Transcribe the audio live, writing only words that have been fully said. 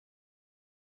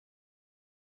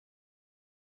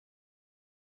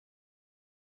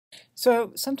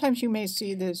So sometimes you may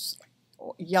see this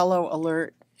yellow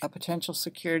alert, a potential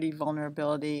security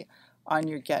vulnerability on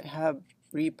your GitHub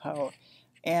repo.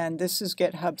 And this is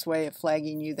GitHub's way of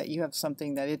flagging you that you have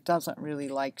something that it doesn't really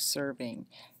like serving.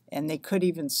 And they could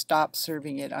even stop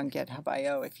serving it on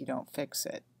GitHub.io if you don't fix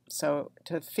it. So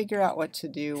to figure out what to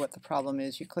do, what the problem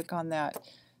is, you click on that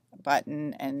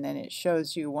button and then it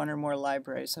shows you one or more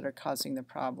libraries that are causing the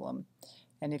problem.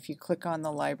 And if you click on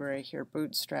the library here,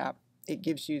 Bootstrap, it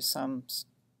gives you some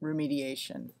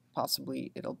remediation.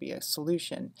 Possibly it'll be a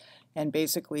solution. And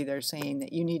basically they're saying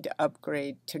that you need to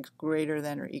upgrade to greater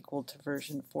than or equal to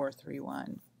version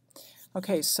 4.3.1.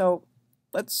 Okay, so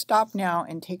let's stop now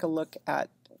and take a look at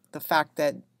the fact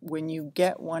that when you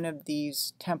get one of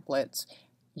these templates,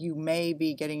 you may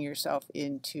be getting yourself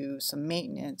into some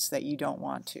maintenance that you don't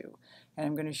want to. And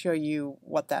I'm going to show you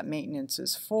what that maintenance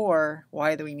is for,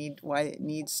 why it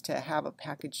needs to have a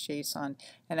package JSON,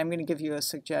 and I'm going to give you a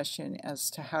suggestion as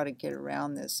to how to get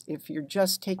around this. If you're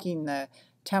just taking the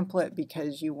template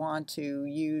because you want to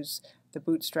use the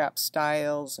Bootstrap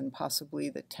styles and possibly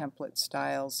the template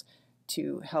styles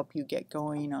to help you get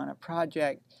going on a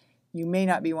project, you may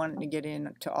not be wanting to get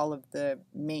into all of the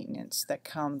maintenance that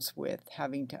comes with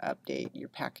having to update your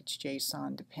package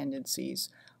JSON dependencies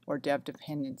or dev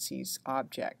dependencies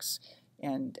objects.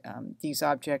 And these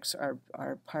objects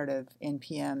are part of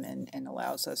NPM and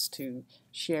allows us to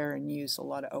share and use a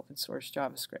lot of open source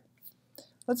JavaScript.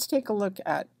 Let's take a look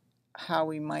at how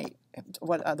we might,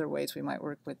 what other ways we might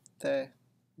work with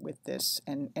this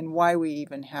and why we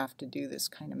even have to do this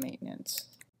kind of maintenance.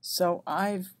 So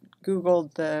I've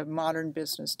Googled the modern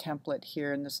business template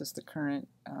here, and this is the current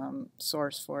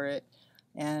source for it.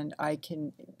 And I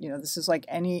can, this is like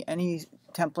any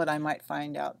template I might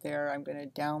find out there. I'm going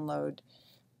to download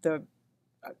the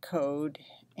code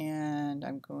and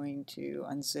I'm going to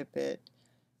unzip it.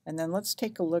 And then let's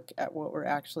take a look at what we're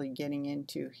actually getting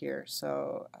into here.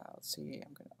 So let's see,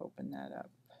 I'm going to open that up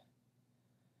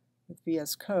with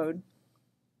VS Code.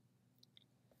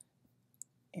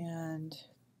 And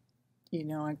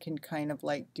I can kind of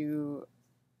like do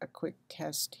a quick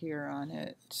test here on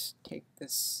it. Take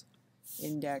this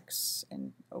index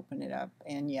and open it up.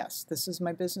 And yes, this is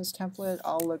my business template.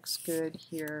 All looks good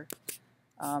here.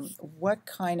 What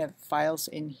kind of files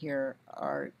in here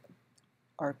are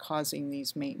causing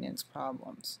these maintenance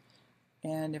problems?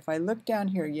 And if I look down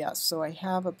here, yes, so I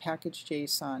have a package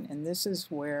JSON, and this is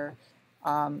where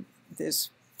this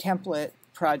template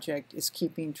project is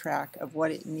keeping track of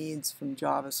what it needs from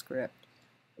JavaScript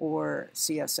or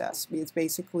CSS. It's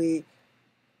basically,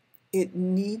 it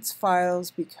needs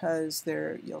files because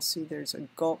you'll see there's a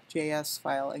gulp.js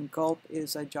file, and gulp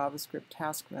is a JavaScript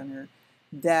task runner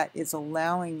that is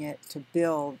allowing it to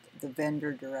build the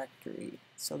vendor directory.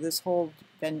 So this whole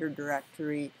vendor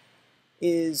directory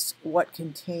is what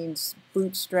contains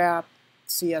Bootstrap,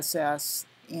 CSS,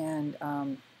 and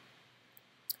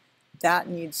that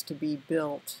needs to be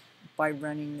built by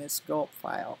running this gulp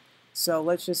file. So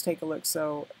let's just take a look.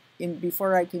 So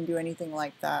before I can do anything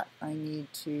like that, I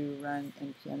need to run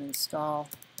npm install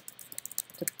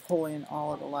to pull in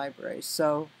all of the libraries.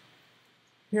 So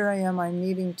here I am, I'm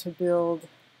needing to build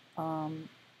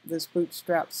this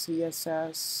Bootstrap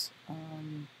CSS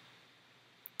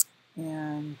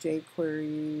and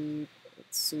jQuery.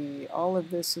 Let's see, all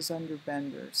of this is under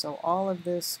vendor. So all of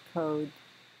this code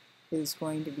is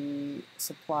going to be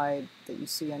supplied that you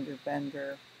see under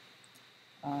vendor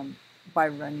by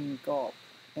running gulp.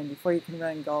 And before you can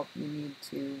run gulp, you need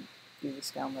to do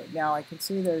this download. Now I can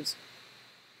see there's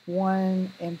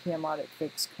one npm audit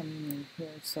fix coming in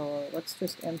here, so let's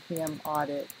just npm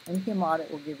audit. npm audit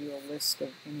will give you a list of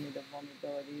any of the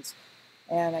vulnerabilities,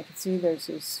 and I can see there's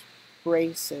this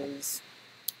braces,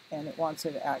 and it wants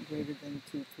it at greater than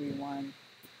 231.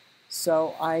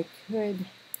 So I could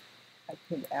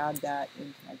add that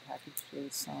into my package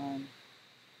JSON.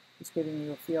 Just giving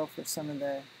you a feel for some of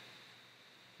the,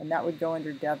 and that would go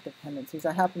under dev dependencies.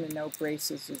 I happen to know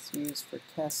braces is used for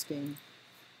testing,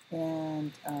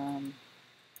 and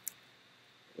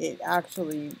it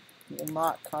actually will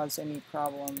not cause any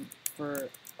problem for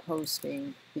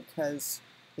hosting because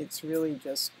it's really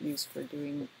just used for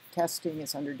doing testing.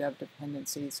 It's under dev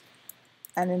dependencies,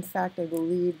 and in fact I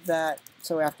believe that,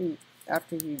 so after you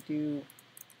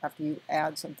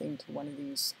add something to one of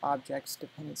these objects,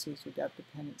 dependencies or dev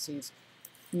dependencies,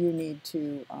 you need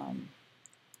to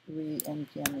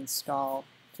npm install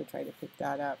to try to pick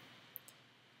that up.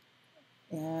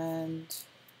 And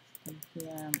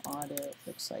npm audit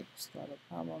looks like still have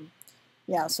a problem.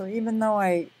 Yeah, so even though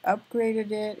I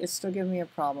upgraded it, it's still giving me a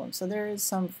problem. So there is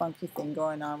some funky thing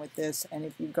going on with this, and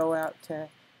if you go out to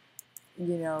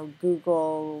you know,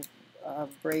 Google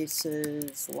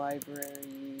braces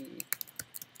library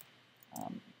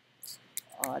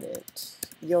audit,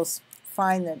 you'll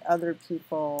find that other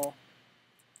people,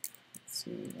 let's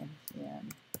see,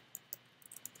 NPM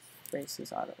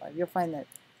braces audit live, you'll find that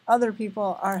other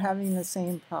people are having the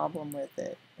same problem with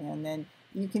it, and then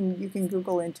you can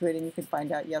Google into it and you can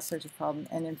find out, yes, there's a problem,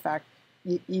 and in fact,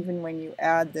 even when you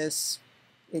add this,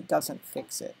 it doesn't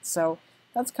fix it. So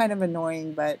that's kind of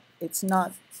annoying, but it's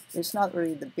not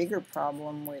really the bigger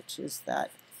problem, which is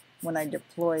that when I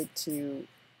deploy to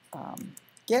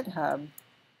GitHub,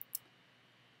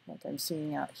 like I'm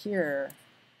seeing out here,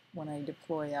 when I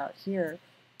deploy out here,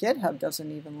 GitHub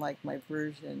doesn't even like my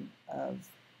version of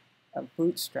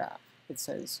Bootstrap. It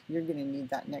says you're going to need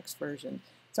that next version.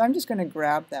 So I'm just going to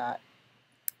grab that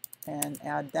and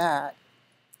add that.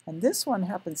 And this one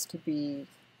happens to be,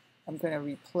 I'm going to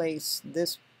replace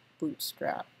this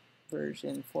Bootstrap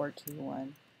version 4.2.1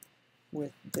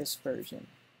 with this version.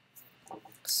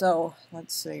 So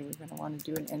let's say we're going to want to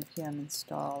do an npm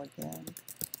install again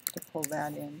to pull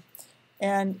that in.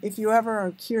 And if you ever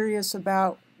are curious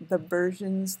about the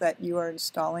versions that you are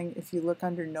installing, if you look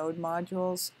under node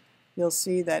modules, you'll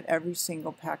see that every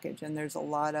single package, and there's a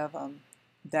lot of them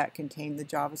that contain the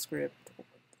JavaScript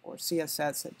or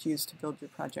CSS that's used to build your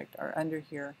project, are under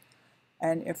here.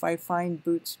 And if I find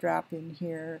Bootstrap in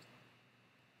here,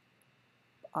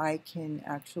 I can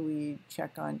actually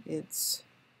check on its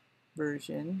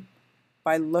version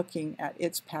by looking at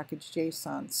its package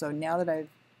JSON. So now that I've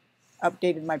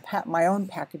updated my own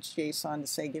package JSON to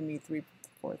say give me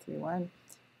 3.4.3.1,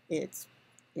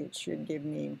 it should give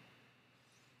me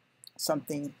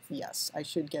something. Yes, I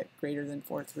should get greater than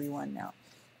 4.3.1 now.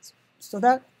 So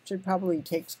that should probably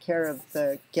takes care of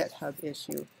the GitHub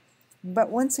issue. But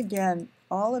once again,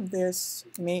 all of this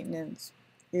maintenance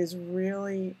is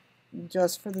really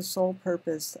just for the sole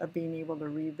purpose of being able to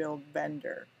rebuild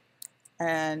vendor.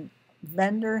 And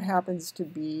vendor happens to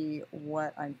be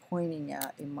what I'm pointing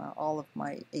at in all of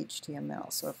my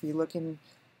HTML. So if you look in,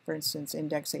 for instance,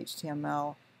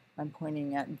 index.html, I'm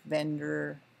pointing at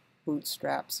vendor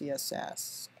Bootstrap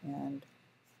CSS. And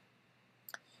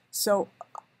so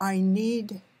I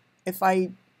need, if I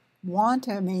want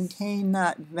to maintain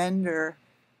that vendor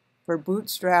for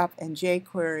Bootstrap and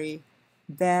jQuery,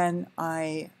 then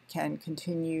I can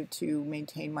continue to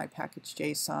maintain my package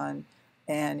JSON.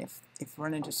 And if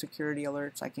run into security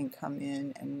alerts, I can come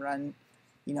in and run,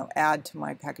 you know, add to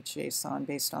my package JSON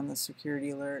based on the security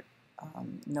alert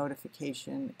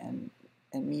notification and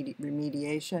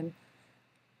remediation.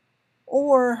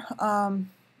 Or,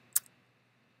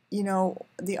 you know,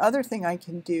 the other thing I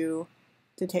can do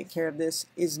to take care of this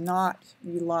is not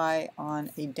rely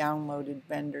on a downloaded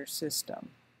vendor system.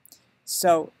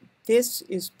 So this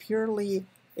is purely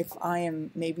if I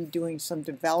am maybe doing some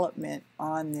development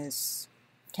on this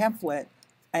template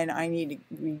and I need to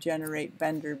regenerate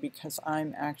vendor because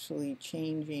I'm actually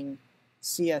changing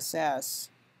CSS,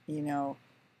 you know,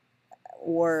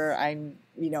 or I'm,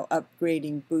 you know,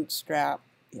 upgrading Bootstrap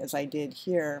as I did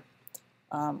here,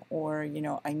 or, you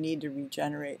know, I need to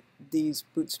regenerate these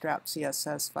Bootstrap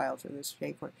CSS files or this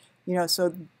jQuery, you know,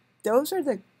 so those are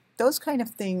those kind of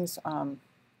things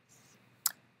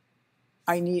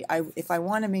if I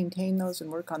want to maintain those and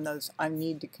work on those, I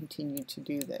need to continue to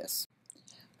do this.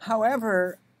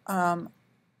 However,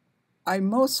 I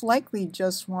most likely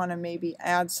just want to maybe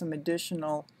add some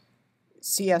additional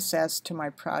CSS to my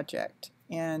project.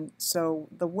 And so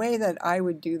the way that I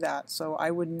would do that, so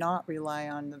I would not rely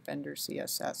on the vendor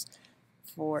CSS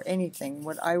for anything.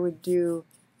 What I would do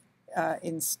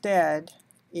instead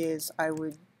is I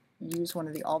would use one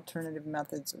of the alternative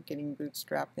methods of getting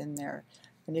Bootstrap in there.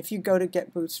 And if you go to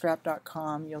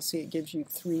getbootstrap.com, you'll see it gives you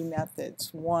 3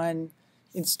 methods. One,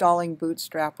 installing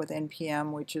Bootstrap with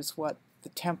npm, which is what the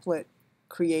template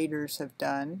creators have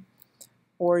done,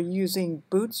 or using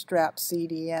Bootstrap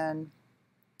CDN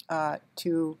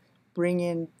to bring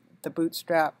in the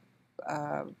Bootstrap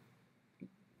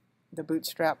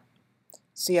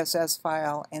CSS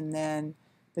file and then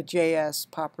the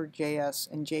JS,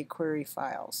 Popper.js, and jQuery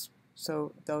files.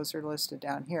 So those are listed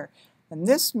down here. And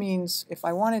this means if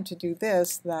I wanted to do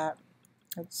this, that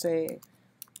let's say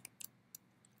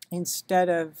instead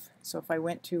of, so if I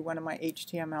went to one of my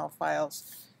HTML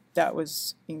files that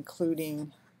was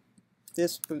including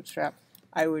this Bootstrap,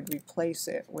 I would replace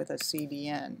it with a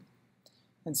CDN.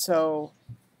 And so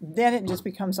then it just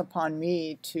becomes upon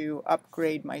me to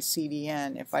upgrade my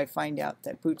CDN. If I find out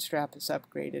that Bootstrap is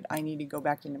upgraded, I need to go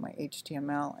back into my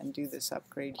HTML and do this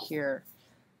upgrade here.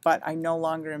 but I no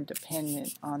longer am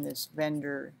dependent on this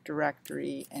vendor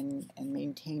directory and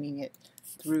maintaining it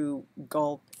through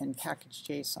gulp and package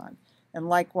JSON. And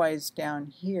likewise down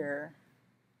here,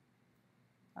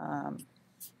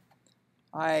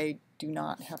 I do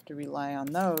not have to rely on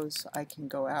those. I can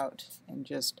go out and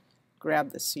just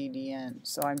grab the CDN.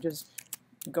 So I'm just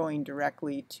going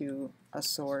directly to a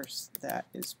source that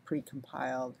is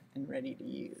pre-compiled and ready to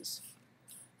use.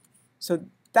 So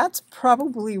that's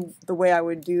probably the way I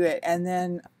would do it. And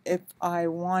then if I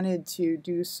wanted to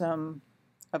do some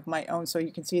of my own, so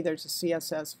you can see there's a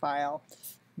CSS file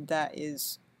that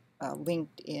is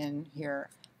linked in here.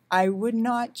 I would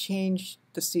not change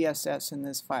the CSS in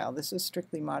this file. This is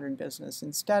strictly Modern Business.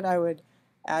 Instead, I would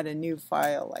add a new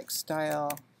file like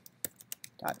style.css,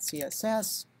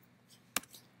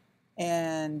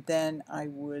 and then I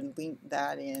would link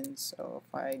that in. So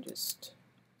if I just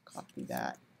copy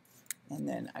that, and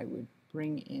then I would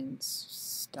bring in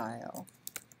style.css,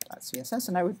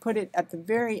 and I would put it at the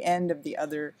very end of the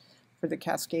other for the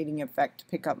cascading effect to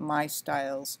pick up my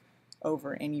styles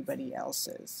over anybody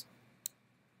else's.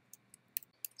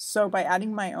 So by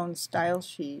adding my own style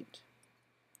sheet,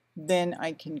 then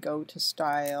I can go to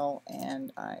style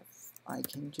and I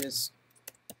can just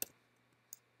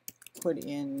put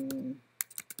in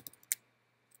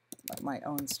my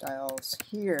own styles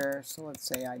here. So let's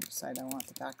say I decide I want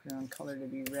the background color to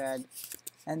be red,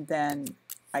 and then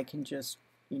I can just,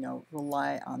 you know,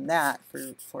 rely on that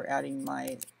for adding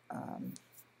my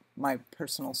my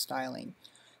personal styling.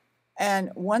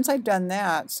 And once I've done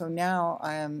that, so now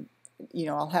you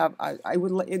know, I'll have,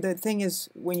 the thing is,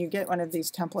 when you get one of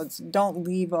these templates, don't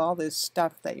leave all this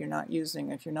stuff that you're not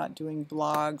using. If you're not doing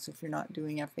blogs, if you're not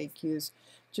doing FAQs,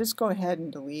 just go ahead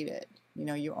and delete it. You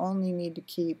know, you only need to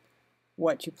keep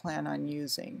what you plan on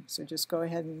using. So just go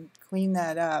ahead and clean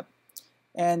that up.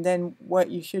 And then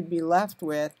what you should be left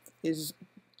with is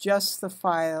just the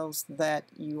files that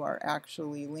you are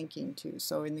actually linking to.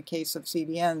 So in the case of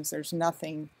CDNs, there's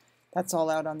nothing. That's all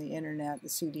out on the internet. The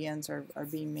CDNs are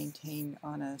being maintained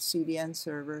on a CDN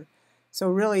server. So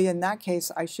really, in that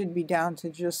case, I should be down to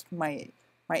just my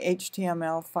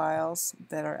HTML files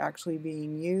that are actually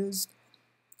being used.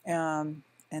 And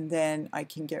then I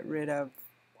can get rid of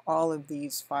all of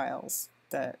these files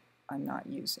that I'm not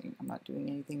using. I'm not doing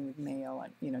anything with mail.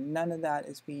 You know, none of that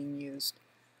is being used.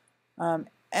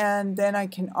 And then I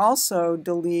can also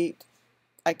delete.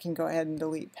 I can go ahead and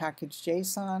delete package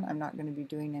JSON. I'm not going to be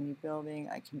doing any building.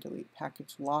 I can delete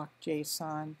package lock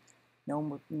JSON.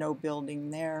 No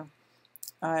building there.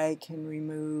 I can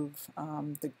remove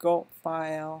the gulp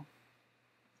file.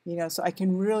 You know, so I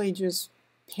can really just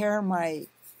pare my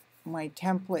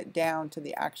template down to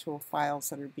the actual files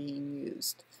that are being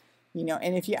used. You know,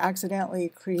 and if you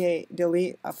accidentally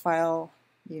delete a file,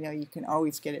 you know, you can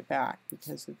always get it back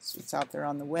because it's out there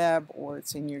on the web or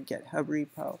it's in your GitHub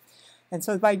repo. And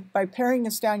so by paring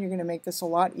this down, you're going to make this a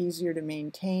lot easier to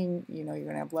maintain. You know, you're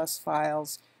going to have less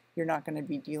files. You're not going to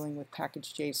be dealing with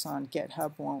package JSON.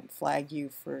 GitHub won't flag you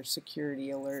for security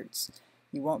alerts.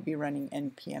 You won't be running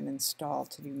npm install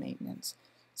to do maintenance.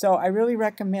 So I really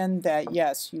recommend that,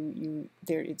 yes,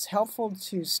 it's helpful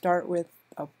to start with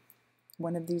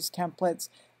one of these templates,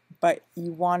 but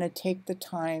you want to take the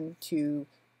time to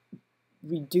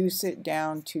reduce it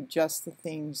down to just the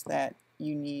things that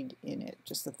you need in it,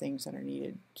 just the things that are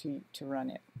needed to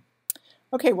run it.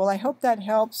 Okay, well, I hope that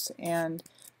helps. And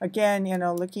again, you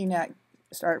know, looking at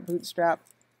Start Bootstrap,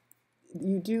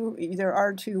 there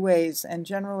are two ways, and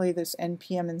generally this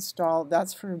npm install,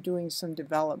 that's for doing some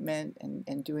development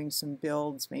and doing some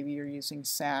builds. Maybe you're using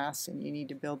Sass and you need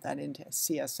to build that into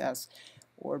CSS,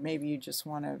 or maybe you just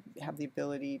want to have the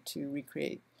ability to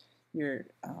recreate your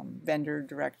vendor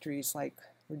directories like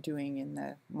we're doing in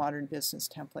the Modern Business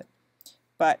template.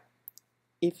 But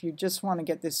if you just want to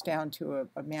get this down to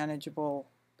a manageable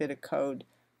bit of code,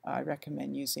 I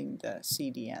recommend using the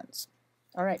CDNs.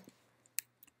 All right.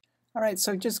 All right,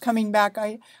 so just coming back,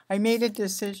 I made a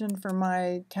decision for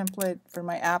my template, for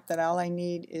my app, that all I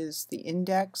need is the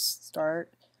index, start,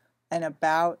 an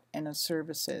about, and a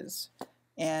services.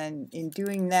 And in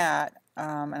doing that,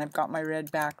 and I've got my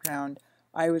red background,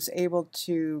 I was able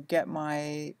to get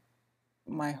my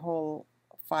whole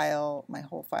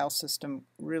file system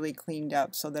really cleaned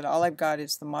up, so that all I've got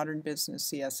is the Modern Business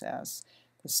CSS,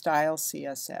 the Style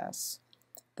CSS,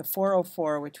 the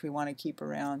 404, which we want to keep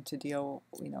around to deal,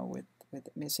 you know, with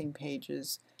missing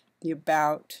pages, the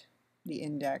about, the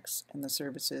index, and the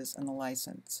services, and the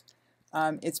license.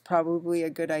 It's probably a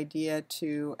good idea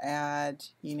to add,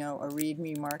 you know, a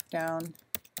README markdown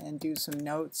and do some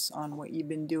notes on what you've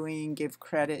been doing, give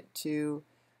credit to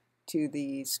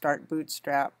the Start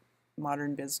Bootstrap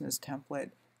modern business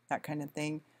template, that kind of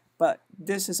thing. But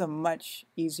this is a much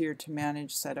easier to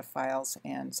manage set of files,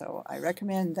 and so I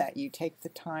recommend that you take the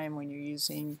time when you're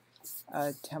using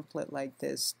a template like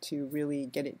this to really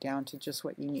get it down to just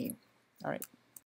what you need. All right.